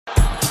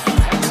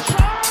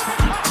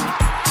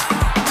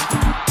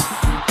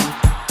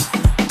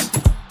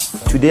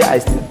today I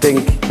still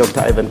thank Dr.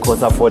 Ivan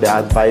Khoza for the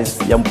advice.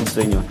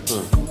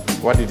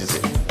 What did you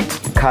say?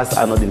 Cars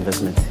are not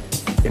investment.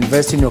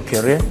 Invest in your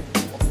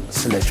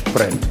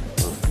career/brand.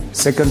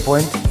 Second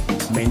point,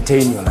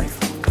 maintain your life.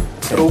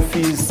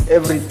 Trophies,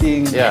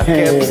 everything. Yeah.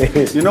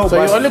 Caps, you know.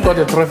 So you only got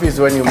the trophies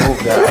when you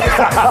moved there.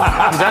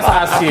 I'm just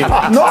asking.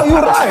 No,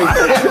 you're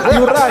right.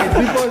 You're right,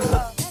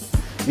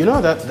 because You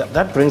know,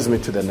 that brings me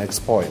to the next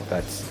point,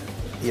 that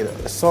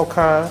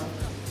soccer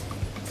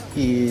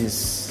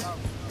is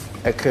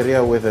a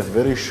career with a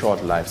very short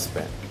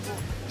lifespan.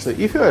 So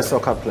if you're a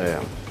soccer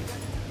player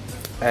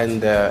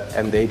and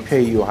they pay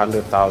you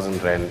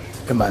 100,000 rand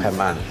A month. per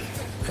month,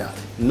 Yeah.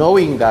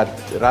 knowing that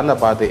around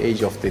about the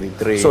age of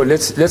 33, So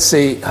let's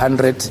say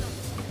 100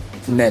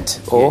 net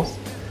or Yes.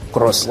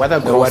 gross. whether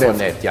gross or whatever.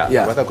 net,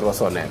 whether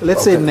gross or net.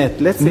 let's say net.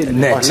 Let's say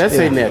Net. Oh, let's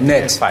say net.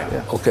 Net. It's fine.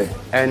 Okay.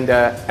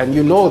 And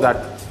you know that,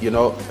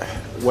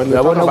 when we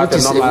talk Uyabona about the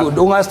ukuthi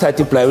normal...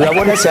 ungasithathiply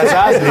uyabona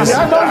siyazazi.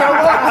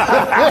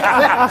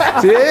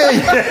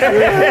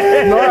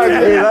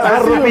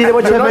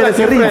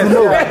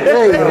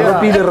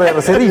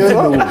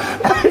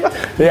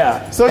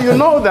 Yeah. So you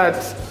know that,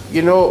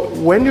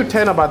 when you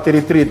turn about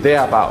 33,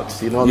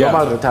 thereabouts,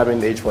 normal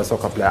retirement age for a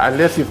soccer player,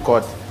 unless you've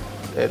got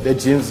the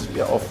genes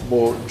of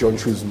John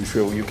Shoes,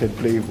 you can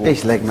play.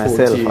 It's like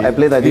myself. 40. I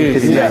played at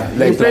 39. Yeah.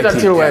 You played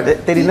until when?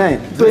 39.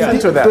 Listen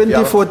to that,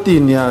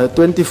 2014,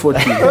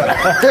 2014.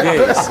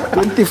 Yes.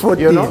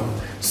 2014.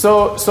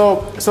 So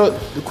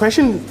the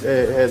question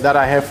that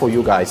I have for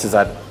you guys is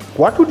that,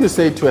 what would you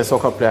say to a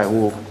soccer player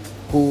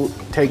who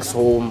takes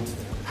home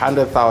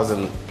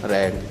 100,000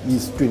 rand,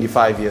 he's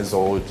 25 years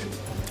old,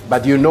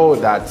 but you know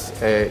that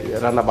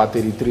around about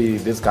 33,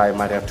 this guy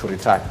might have to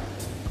retire.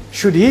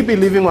 Should he be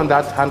living on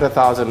that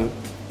 100,000,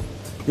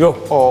 Yo.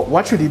 or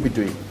what should he be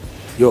doing?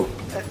 Yo.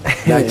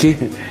 Nachi.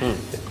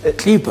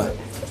 Clipper.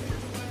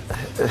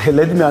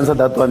 Let me answer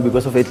that one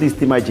because of at least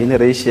in my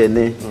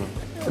generation,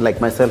 like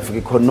myself,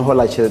 we couldn't hold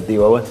a charity.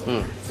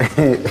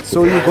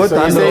 So you got So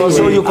you're 100. saying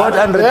So you got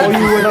 100. Oh,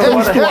 you went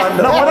close to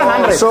 100. No, more than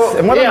 100.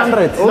 So- more than Yeah.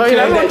 100. No, you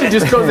don't want to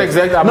disclose the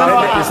exact amount,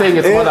 but you're saying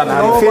it's more than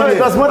 100. No, it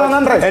was more than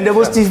 100. And there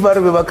was Steve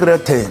Barry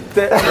create 10.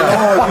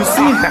 You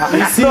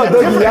see, No,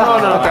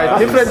 guys,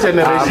 different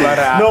generation.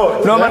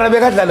 No, mara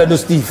bekadlala no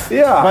Steve.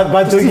 yeah.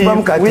 But Steve we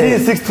Mkate.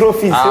 need 6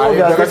 trophies. Ah, So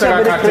we are such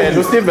a very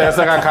crazy. Steve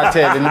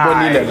Cartel,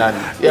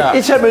 yeah.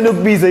 Each time you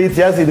busy, it's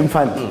just in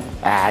fun.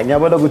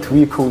 Ngiyabona ukuthi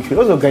uyi-coach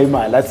ozoga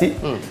imali athi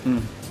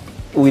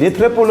wine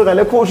triple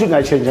ngale coach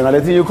ngachange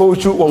ngale thi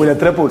coach wawina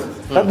triple.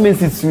 That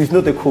means it's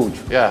not a coach.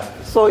 Yeah.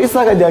 So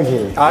isaka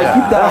liyangena.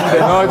 Keep the armband.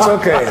 No, it's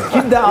okay.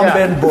 Keep the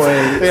armband, boy.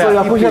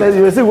 Yeah. So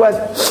you see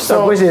what?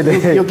 So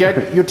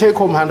you take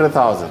home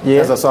 100,000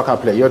 Yeah. as a soccer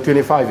player. You're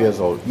 25 years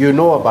old. You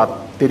know about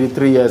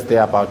 33 years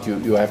there about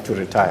you have to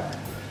retire.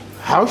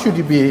 How should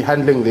you be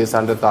handling this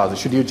 100,000?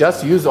 Should you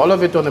just use all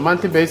of it on a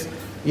monthly basis?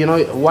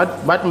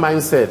 What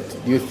mindset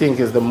do you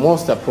think is the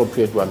most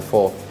appropriate one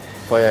for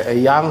a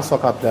young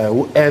soccer player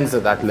who ends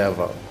at that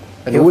level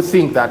and who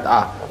think that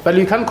but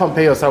you can't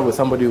compare yourself with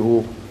somebody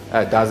who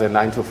does a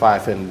 9 to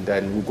 5 and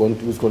then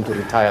who's going to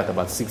retire at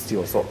about 60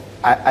 or so.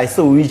 I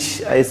so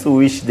wish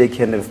they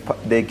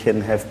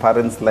can have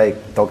parents like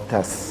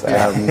doctors.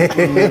 And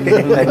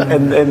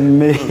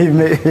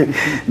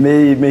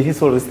may his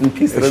soul rest in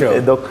peace.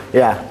 Sure.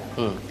 Yeah.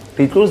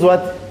 Because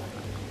what?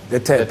 The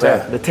tape.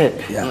 The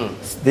tape. Yeah.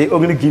 They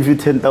only give you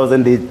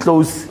 10,000. They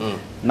close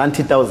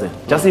 90,000.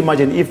 Just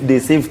imagine if they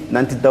saved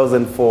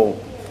 90,000 for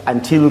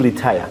until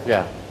retire.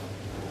 Yeah.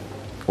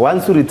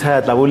 Once you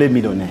retire, la vole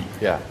millionaire.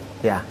 Yeah.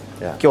 Yeah.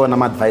 Yeah. Ke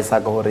ona advice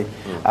gore.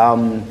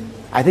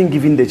 I think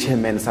giving the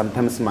chairman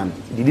sometimes, man,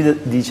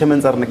 the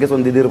chairmen are not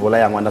on the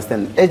young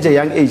understand. At a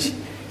young age,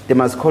 they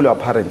must call your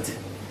parent.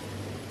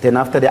 Then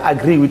after they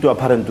agree with your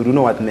parent, do you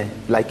know what?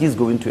 Like he's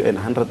going to earn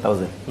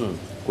 100,000.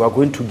 We are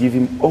going to give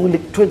him only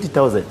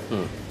 20,000.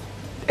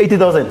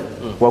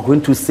 80,000. We are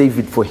going to save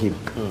it for him.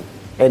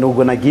 And we're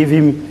going to give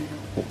him,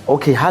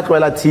 okay, hard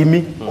roller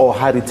team or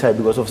hard retire,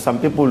 because of some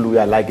people we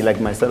are like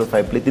myself.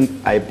 I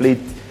played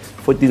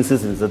 14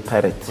 seasons at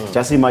Pirates.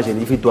 Just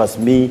imagine if it was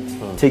me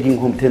taking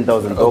home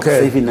 10,000,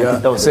 saving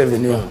 90,000.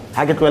 Saving, yeah.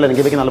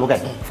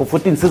 For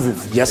 14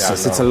 seasons. Yes,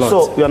 it's a lot.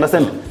 So you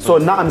understand? So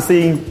now I'm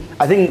saying,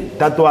 I think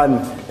that one,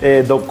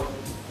 Doc,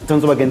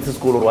 turns over against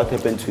school or what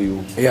happened to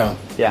you. Yeah.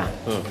 Yeah.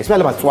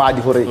 Especially about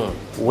Swadi for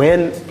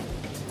when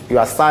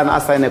your son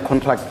assign a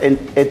contract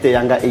at a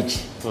younger age.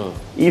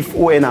 If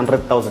you earn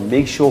 100,000,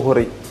 make sure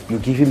you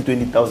give him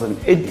 20,000,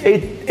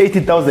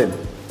 80,000.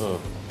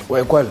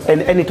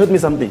 And he taught me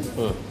something.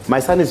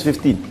 My son is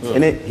 15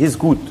 and he's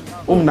good.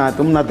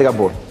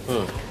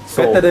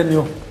 So, Better than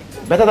you.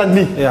 better than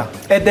me. Yeah.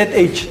 At that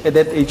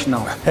age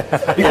now.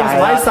 Because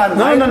my son.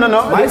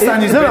 No. My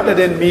son is better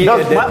than me. No,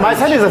 at that my age.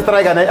 son is a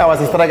striker. I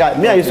was a striker.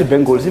 Me, I used to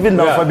bang goals. Even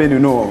now, Fabian, you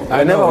know,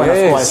 I never want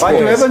to score. But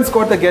you haven't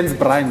scored against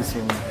Brian. So.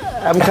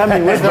 I'm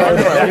coming. Where's the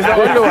He's the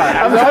only one.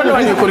 I'm The only coming.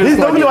 one you couldn't He's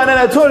the score only against. one, and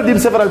I told him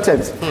several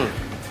times.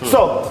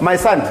 So my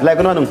son, like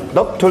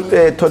Doc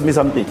told me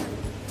something.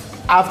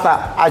 After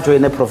I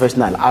join a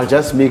professional, I'll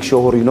just make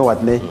sure you know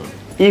what,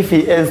 If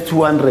he earns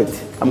 200,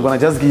 I'm going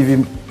to just give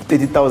him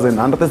 30,000,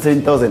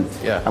 170,000.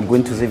 Yeah. I'm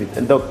going to save it.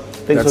 And Doc,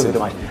 thanks That's so it. very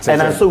much. It's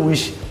And I okay. so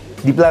wish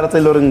the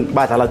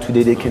players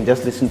today they can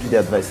just listen to the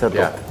advice. Doc.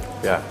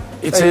 Yeah.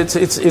 It's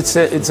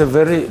a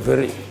very,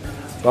 very,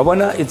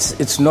 Babana,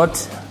 it's not,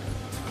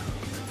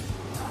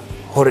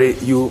 Hore,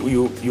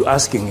 you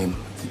asking him,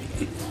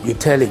 you're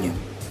telling him.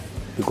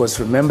 Because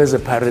remember, as a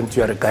parent,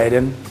 you are a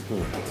guardian,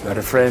 you are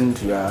a friend,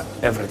 you are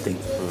everything.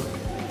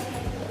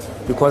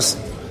 Because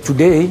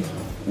today,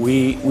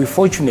 we're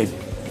fortunate,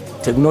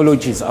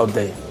 technology is out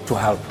there to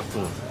help.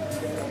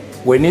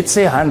 When it's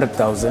say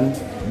 100,000,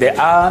 there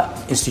are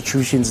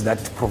institutions that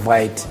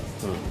provide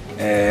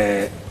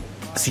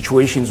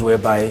situations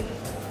whereby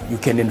you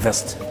can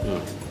invest.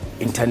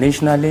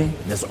 Internationally,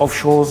 there's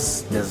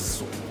offshores,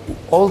 there's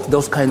all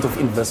those kinds of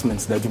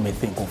investments that you may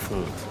think of,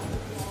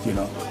 you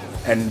know.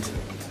 And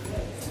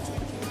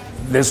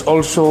there's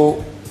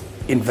also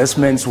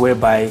investments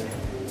whereby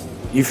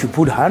if you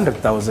put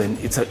 100,000,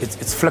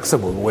 it's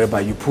flexible, whereby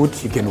you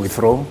can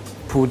withdraw.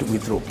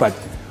 But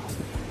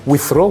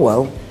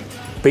withdrawal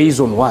based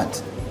on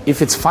what?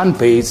 If it's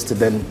fund-based,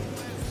 then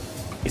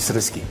it's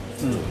risky.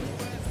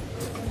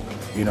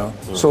 You know.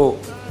 So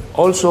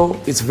also,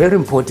 it's very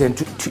important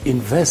to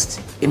invest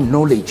in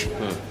knowledge,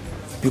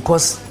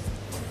 because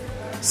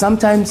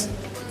sometimes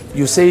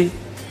you say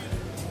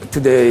to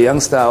the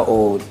youngster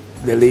or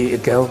the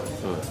girl,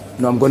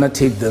 no, I'm going to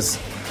take this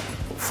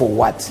for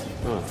what?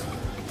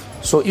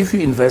 So if you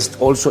invest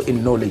also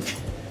in knowledge,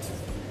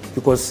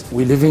 because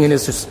we're living in a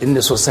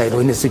society or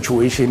in a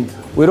situation,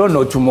 we don't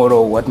know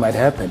tomorrow what might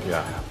happen.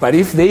 Yeah. But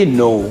if they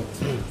know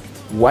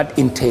what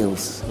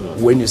entails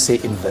when you say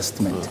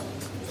investment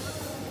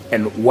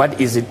and what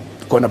is it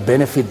going to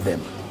benefit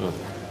them,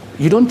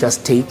 you don't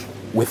just take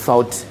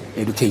without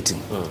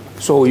educating.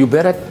 So you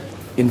better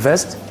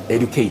invest,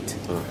 educate.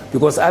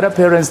 Because other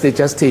parents, they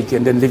just take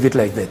and then leave it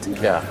like that.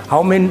 Yeah.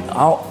 How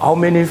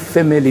many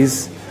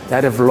families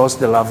that have lost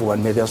their loved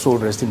one, may their soul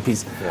rest in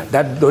peace,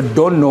 that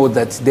don't know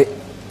that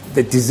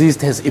the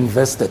deceased has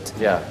invested.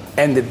 Yeah.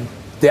 And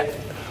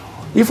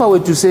if I were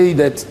to say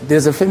that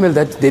there's a family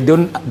that they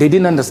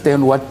didn't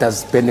understand what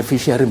does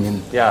beneficiary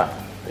mean. Yeah.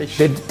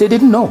 They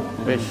didn't know.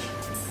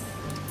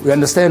 We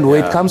understand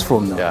where it comes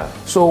from now. Yeah.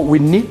 So we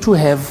need to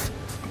have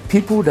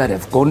people that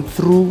have gone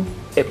through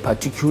a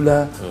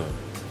particular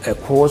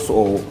course,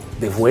 or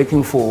they're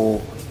working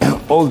for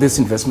all these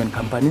investment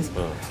companies.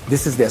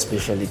 This is their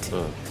specialty.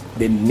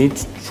 They need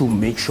to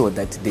make sure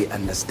that they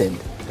understand.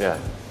 Yeah.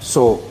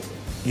 So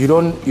you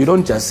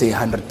don't just say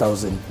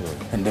 100,000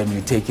 and then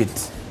you take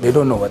it. They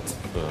don't know what.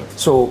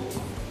 So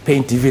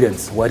paying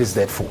dividends, what is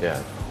that for?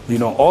 Yeah. You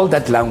know, all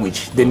that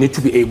language, they need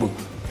to be able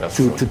That's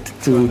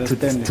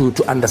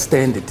to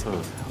understand it.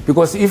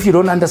 Because if you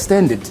don't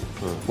understand it,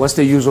 what's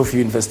the use of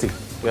you investing?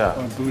 Yeah.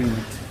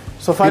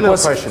 So final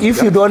Because question.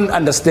 if you don't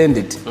understand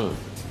it,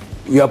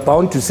 you are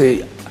bound to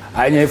say,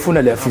 "Anya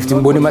ifuna le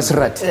 15 boni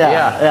Maserati."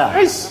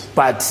 Yeah.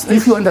 But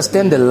if you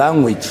understand the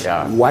language,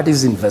 Yeah. what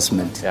is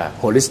investment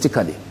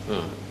holistically,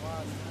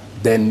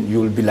 then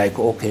you'll be like,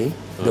 okay,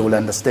 they will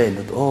understand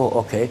it. Oh,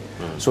 okay.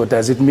 So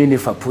does it mean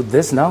if I put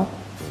this now,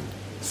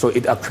 so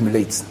it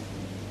accumulates?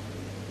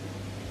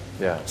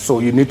 Yeah. So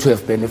you need to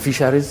have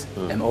beneficiaries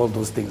and all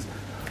those things.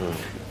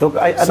 Look,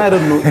 I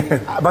don't know,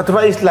 but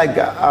why it's like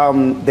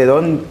they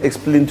don't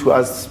explain to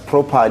us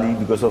properly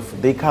because of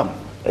they come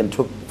and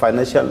talk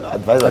financial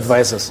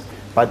advisors.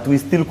 But we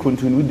still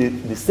continue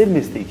with the same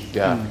mistake.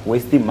 Yeah.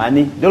 Wasting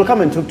money. They'll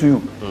come and talk to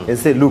you and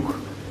say, look,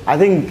 I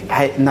think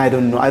I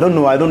don't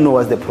know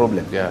what's the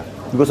problem. Yeah.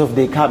 Because of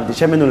they come, the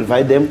chairman will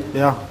invite them,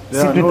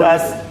 sit with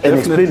us and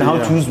explain how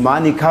to use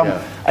money. Come.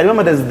 Yeah. I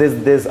remember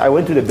there's I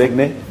went to the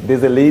bank.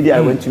 There's a lady I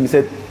went to. He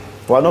said,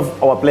 one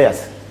of our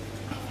players.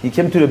 He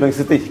came to the bank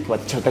and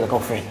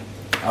said,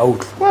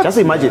 Out. just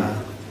imagine.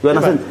 You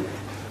understand?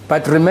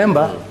 But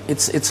remember,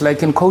 it's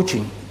like in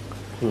coaching.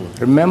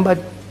 Remember,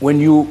 when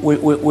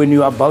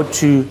you're about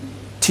to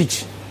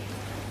teach,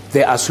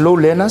 there are slow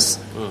learners,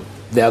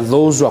 there are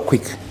those who are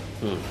quick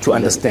to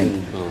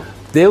understand.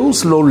 Those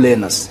slow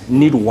learners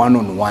need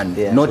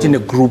one-on-one, not in a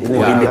group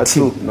or in a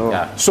team. No.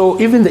 Yeah. So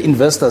even the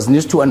investors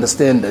need to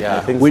understand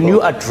that when you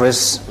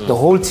address the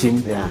whole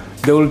team,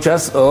 they will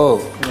just,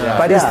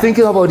 but he's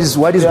thinking about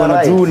what he's going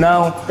to do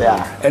now.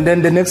 Yeah. And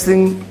then the next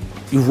thing,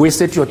 you've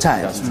wasted your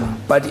time.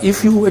 But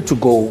if you were to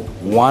go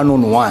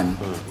one-on-one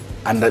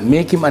and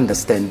make him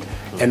understand,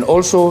 and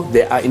also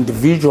there are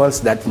individuals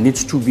that need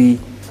to be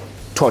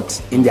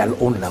taught in their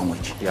own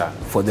language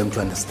for them to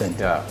understand.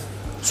 Yeah.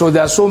 So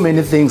there are so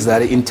many things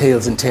that it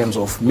entails in terms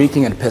of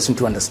making a person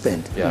to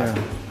understand. Yeah.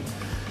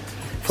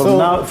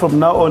 From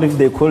now on, if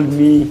they call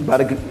me,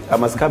 I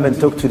must come and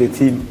talk to the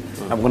team.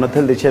 I'm going to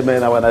tell the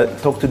chairman I want to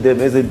talk to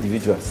them as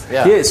individuals.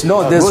 Yeah. Yes,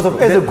 no, there's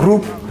As a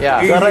group,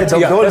 Yeah. you're right.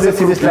 Yeah, Don't as a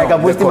listen, group, it's like no,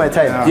 I'm wasting my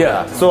time.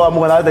 Yeah. So I'm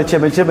going to ask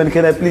the chairman,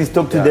 can I please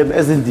talk to them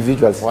as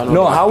individuals?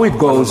 no, how it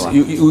goes,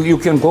 you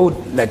can go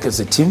like as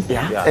a team,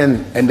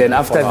 And and then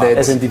after that,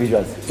 as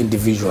individuals.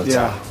 individuals.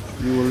 Yeah,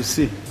 you will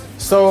see.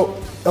 So,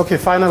 okay,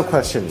 final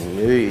question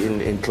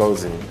in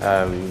closing.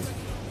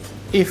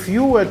 If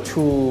you were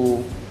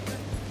to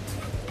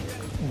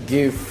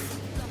give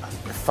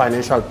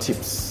financial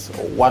tips,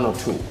 one or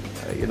two,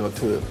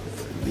 to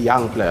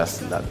young players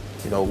that,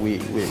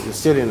 we're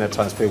still in a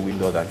transfer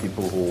window, that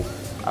people who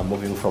are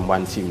moving from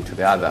one team to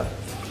the other,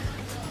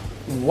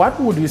 what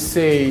would you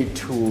say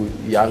to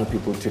young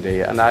people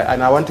today? And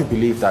I want to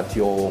believe that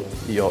your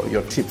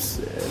tips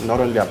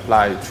not only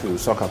apply to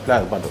soccer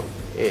players, but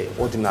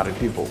ordinary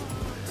people.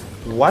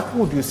 What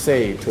would you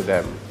say to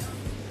them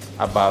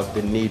about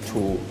the need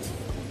to,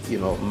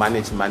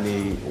 manage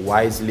money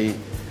wisely,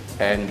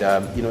 and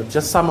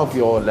just some of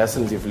your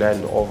lessons you've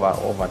learned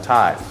over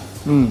time?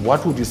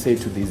 What would you say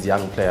to these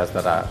young players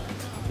that are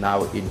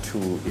now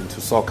into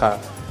soccer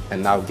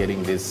and now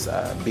getting these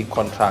big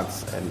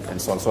contracts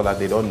and so on, so that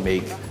they don't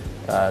make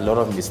a lot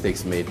of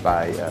mistakes made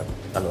by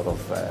a lot of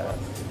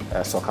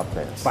soccer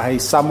players? By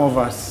some of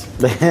us.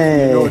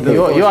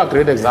 You are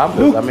great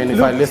examples.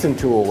 If I listen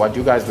to what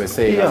you guys were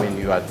saying,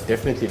 you are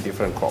definitely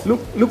different crop.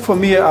 Look for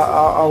me,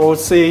 I would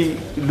say,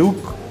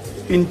 look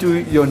into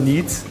your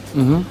needs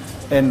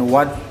and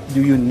what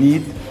do you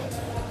need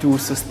to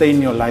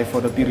sustain your life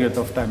for the period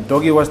of time.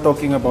 Doggy was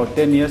talking about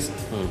 10 years,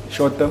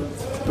 short term,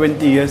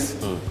 20 years,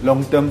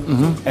 long term,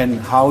 and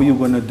how you're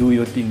going to do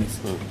your things.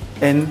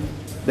 And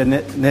the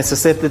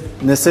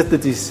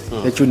necessities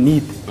that you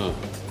need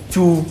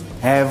to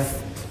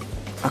have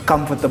a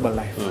comfortable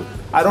life.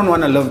 I don't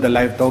want to live the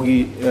life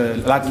Doggy,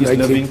 Lucky is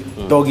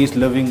living, Doggy is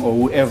living, or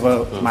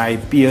whoever, my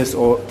peers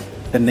or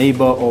the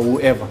neighbor or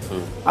whoever.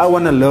 I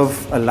want to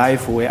live a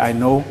life where I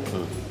know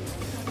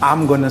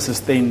I'm going to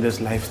sustain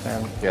this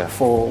lifestyle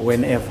for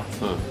whenever.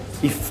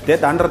 If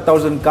that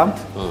 100,000 come,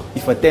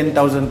 if a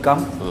 10,000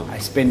 come, I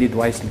spend it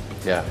wisely.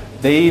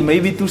 They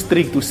may be too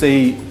strict to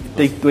say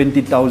take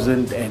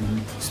 20,000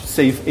 and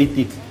save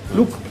 80.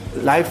 Look,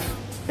 life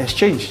has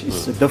changed.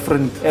 It's a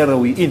different era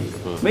we're in.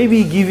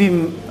 Maybe give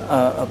him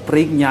a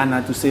break,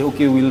 Nyana, to say,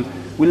 okay,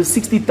 will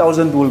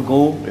 60,000 will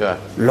go,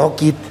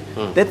 lock it.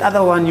 That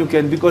other one you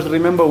can, because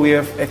remember we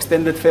have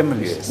extended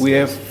families. We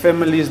have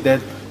families that,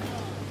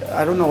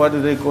 I don't know what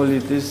do they call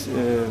it, this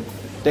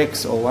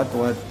tax or what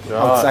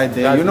outside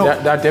there.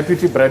 That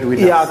deputy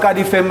breadwinners. Yeah,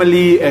 Kadi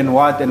family and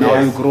what and how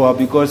you grow up,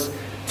 because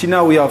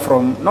China, we are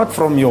not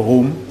from your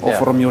home or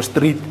from your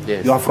street.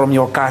 You are from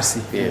your kasi.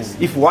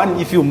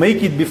 If you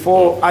make it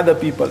before other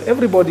people,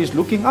 everybody is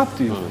looking up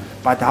to you.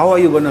 But how are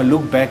you going to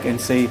look back and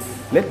say,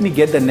 let me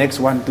get the next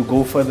one to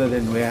go further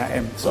than where I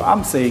am? So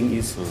I'm saying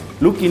is,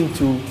 look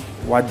into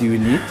what do you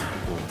need,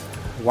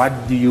 what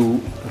do you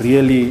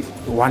really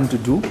want to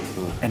do,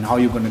 and how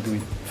you're going to do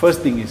it.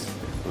 First thing is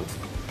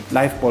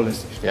life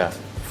policy.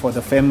 For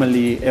the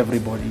family,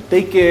 everybody.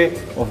 Take care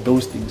of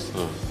those things.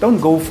 Don't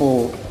go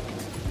for,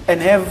 and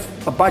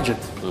have a budget.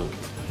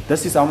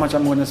 This is how much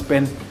I'm going to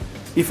spend.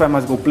 If I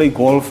must go play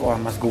golf, or I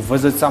must go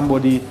visit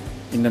somebody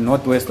in the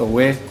Northwest or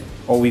where,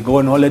 or we go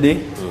on holiday,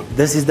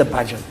 this is the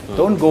budget.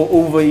 Don't go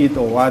over it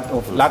or what,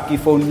 or Lucky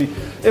phone me.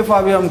 If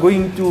I'm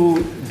going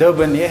to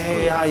Durban,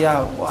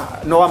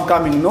 no, I'm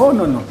coming. No.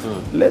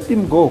 Let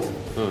him go.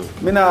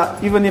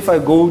 Even if I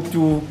go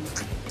to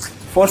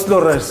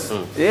Foslores,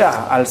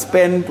 I'll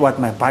spend what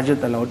my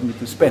budget allowed me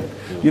to spend.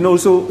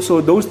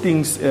 So those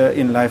things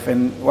in life,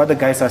 and what the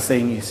guys are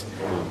saying is,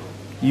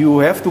 you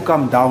have to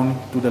come down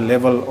to the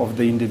level of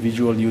the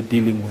individual you're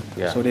dealing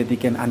with, so that he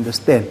can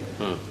understand.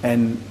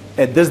 And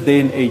at this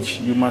day and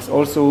age, you must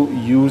also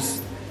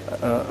use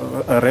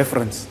a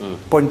reference,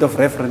 point of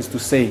reference to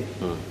say,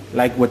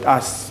 like with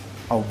us,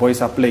 our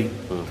boys are playing,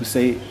 to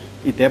say,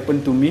 it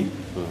happened to me,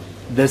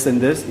 this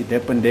and this, it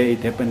happened there, it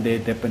happened there,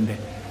 it happened there.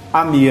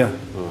 I'm here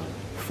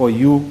for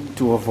you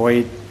to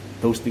avoid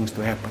those things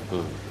to happen.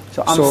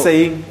 So I'm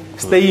saying,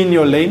 stay in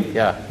your lane,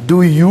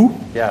 do you,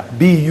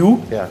 be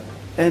you,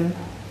 and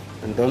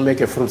don't make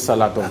a fruit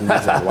salad of meat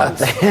at once.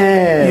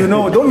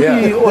 Don't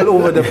be all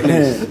over the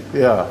place.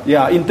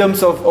 In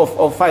terms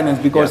of finance,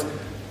 because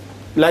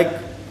like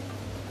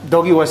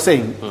Doggy was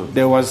saying,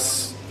 there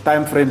was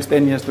time frames,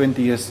 10 years,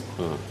 20 years.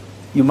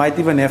 You might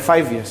even have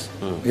 5 years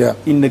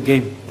in the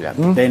game.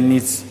 Then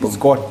it's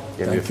gone.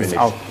 It's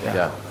out.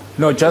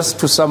 No, just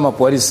to sum up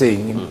what he's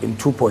saying in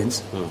 2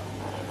 points,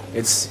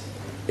 it's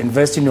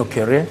invest in your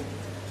career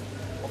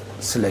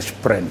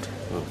 / brand.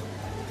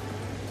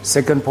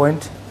 Second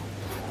point,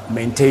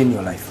 maintain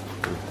your life.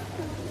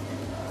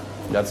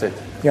 That's it.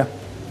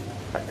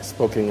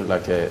 Spoken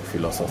like a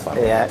philosopher.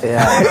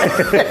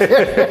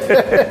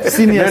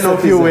 Senior None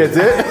of you words,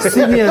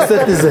 Senior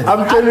citizen.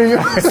 I'm telling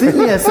you.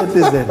 Senior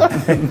citizen.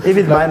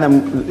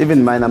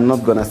 Even mine, I'm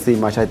not gonna say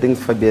much. I think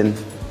Fabian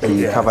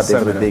covered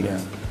everything.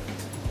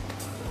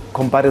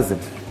 Comparison.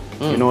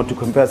 To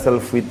compare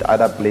yourself with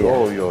other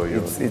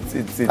players.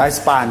 It's I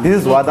span.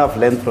 This is what I've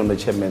learned from the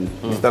chairman.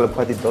 Mr.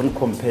 Lukwati, don't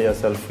compare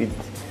yourself with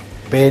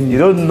Ben. You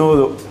don't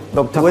know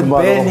Dr. With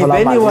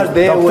Benny was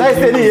there. Dr. I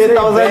said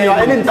 8,000, you're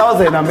earning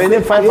 1,000, I'm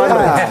earning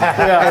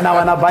 500. And I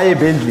want to buy a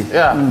Bentley.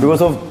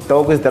 Because of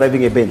Dog is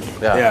driving a Bentley.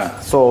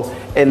 So,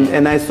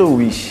 and I so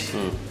wish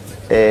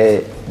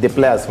the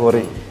players,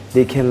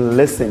 they can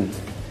listen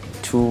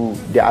to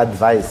the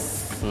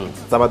advice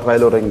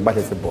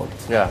ball.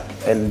 Yeah.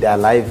 And their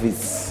life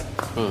is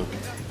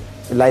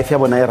life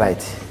yabona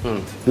right.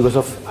 Because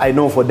of I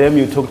know for them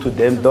you talk to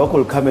them, dog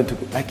will come into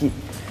like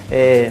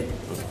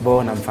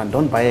I'm fan,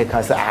 don't buy a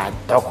car,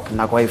 dog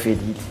nakwa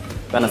ifedi.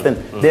 You understand?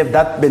 They have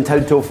that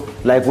mentality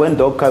of like when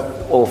dog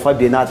or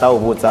Fabianata or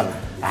Wota,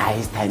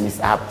 his time is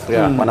up.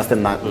 Yeah. You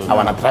understand? I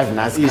wanna drive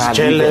nice car. He's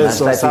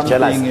jealous or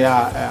something.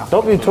 Yeah.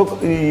 Dog,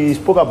 he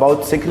spoke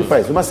about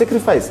sacrifice. You must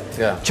sacrifice.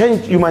 Yeah.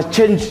 Change. You must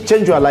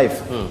change your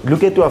life.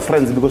 Look at your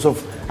friends because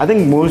of I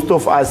think most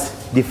of us,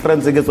 the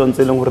friends they get on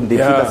selling they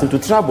put us into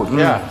trouble.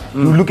 Yeah.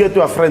 You look at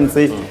your friends,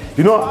 say,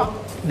 you know,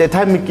 the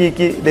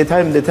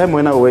time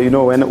when I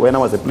when I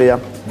was a player,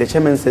 the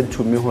chairman said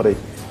to me,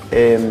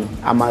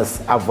 I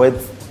must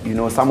avoid,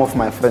 some of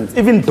my friends,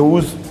 even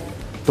those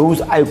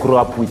I grew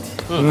up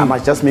with. I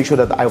must just make sure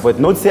that I avoid.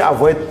 Not say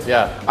avoid,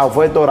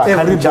 avoid or I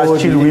can't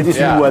just chill with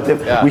you.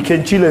 Whatever. Yeah. We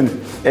can chill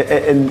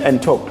and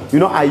talk.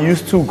 I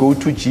used to go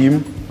to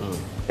gym,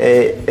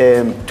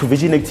 to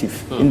Virgin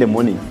Active in the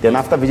morning. Then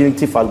after Virgin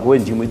Active, I'll go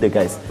and gym with the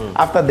guys.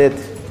 After that,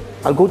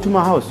 I'll go to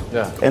my house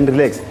and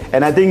relax.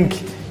 And I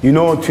think,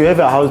 to have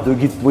a house to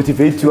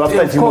motivate you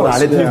after gym,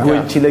 let me go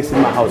and chillax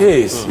in my house.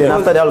 Yes. Then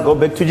after that, I'll go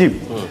back to gym.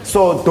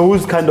 So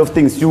those kind of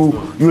things,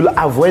 you'll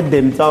avoid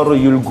them, or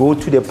you'll go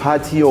to the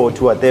party or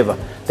to whatever.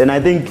 Then I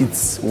think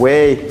it's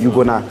where you're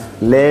gonna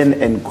learn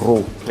and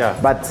grow. Yeah.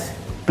 But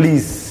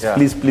please, to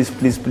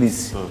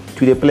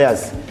the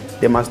players,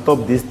 they must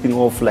stop this thing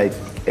of like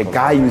a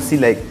guy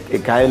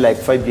like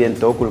Fabian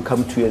Dog will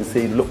come to you and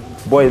say, look,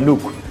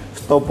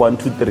 stop 1,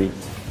 2, 3,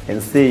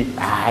 and say,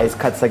 it's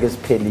Katsage's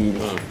penny.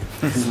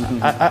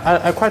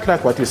 I quite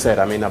like what you said.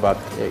 I mean about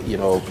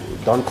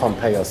don't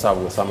compare yourself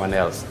with someone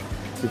else,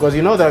 because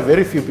there are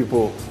very few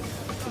people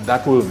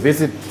that will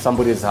visit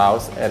somebody's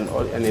house and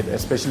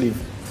especially if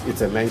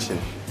it's a mansion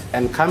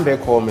and come back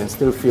home and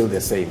still feel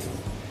the same.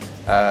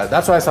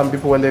 That's why some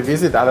people, when they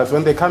visit others,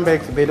 when they come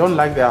back, they don't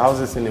like their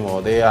houses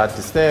anymore. They are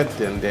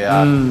disturbed and they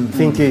are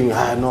thinking,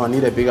 no, I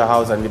need a bigger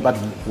house. But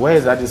where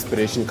is that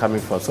inspiration coming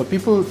from? So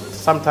people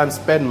sometimes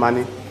spend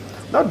money,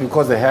 not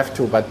because they have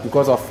to, but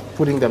because of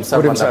putting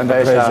themselves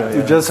under pressure.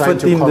 To just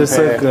fit in the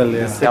circle.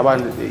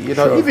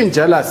 Even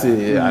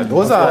jealousy.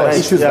 Those are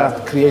issues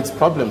that creates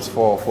problems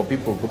for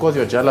people, because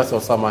you're jealous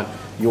of someone.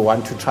 You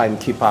want to try and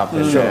keep up,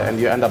 and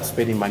you end up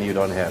spending money you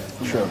don't have.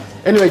 Sure.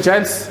 Anyway,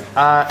 gents,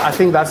 I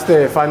think that's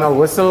the final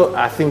whistle.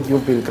 I think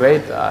you've been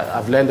great.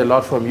 I've learned a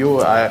lot from you.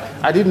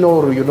 I didn't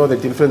know the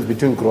difference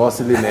between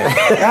grossly and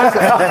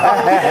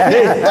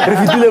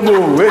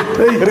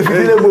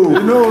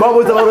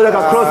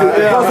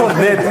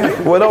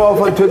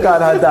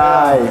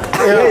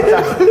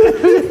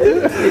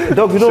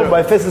Dog,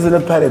 my face is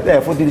not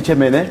pirate. For the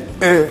chairman,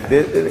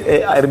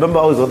 I remember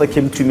I was the other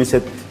came to me and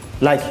said,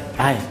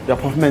 your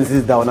performance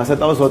is down. I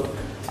said,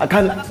 I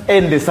can't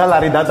earn the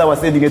salary that I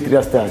was earning at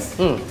Real Stars.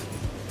 I'm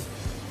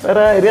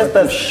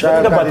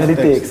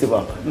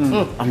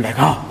like,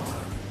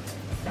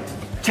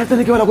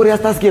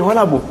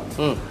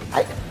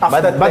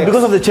 but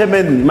because of the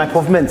chairman, my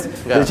performance,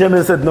 the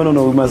chairman said, no,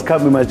 we must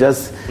come, we must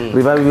just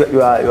revive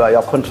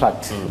your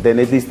contract. Then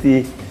at least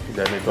he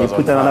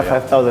put another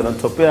 5,000 on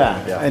top.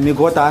 And he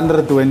got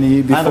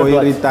 120 before he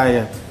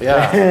retired.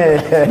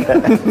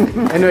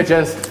 Anyway,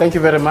 gents, thank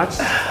you very much,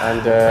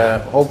 and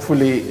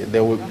hopefully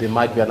there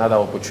might be another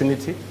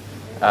opportunity.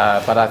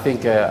 But I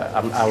think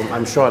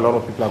I'm sure a lot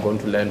of people are going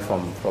to learn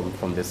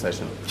from this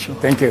session. Sure.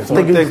 Thank you.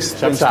 Thank you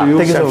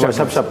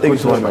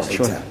so much.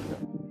 Sure.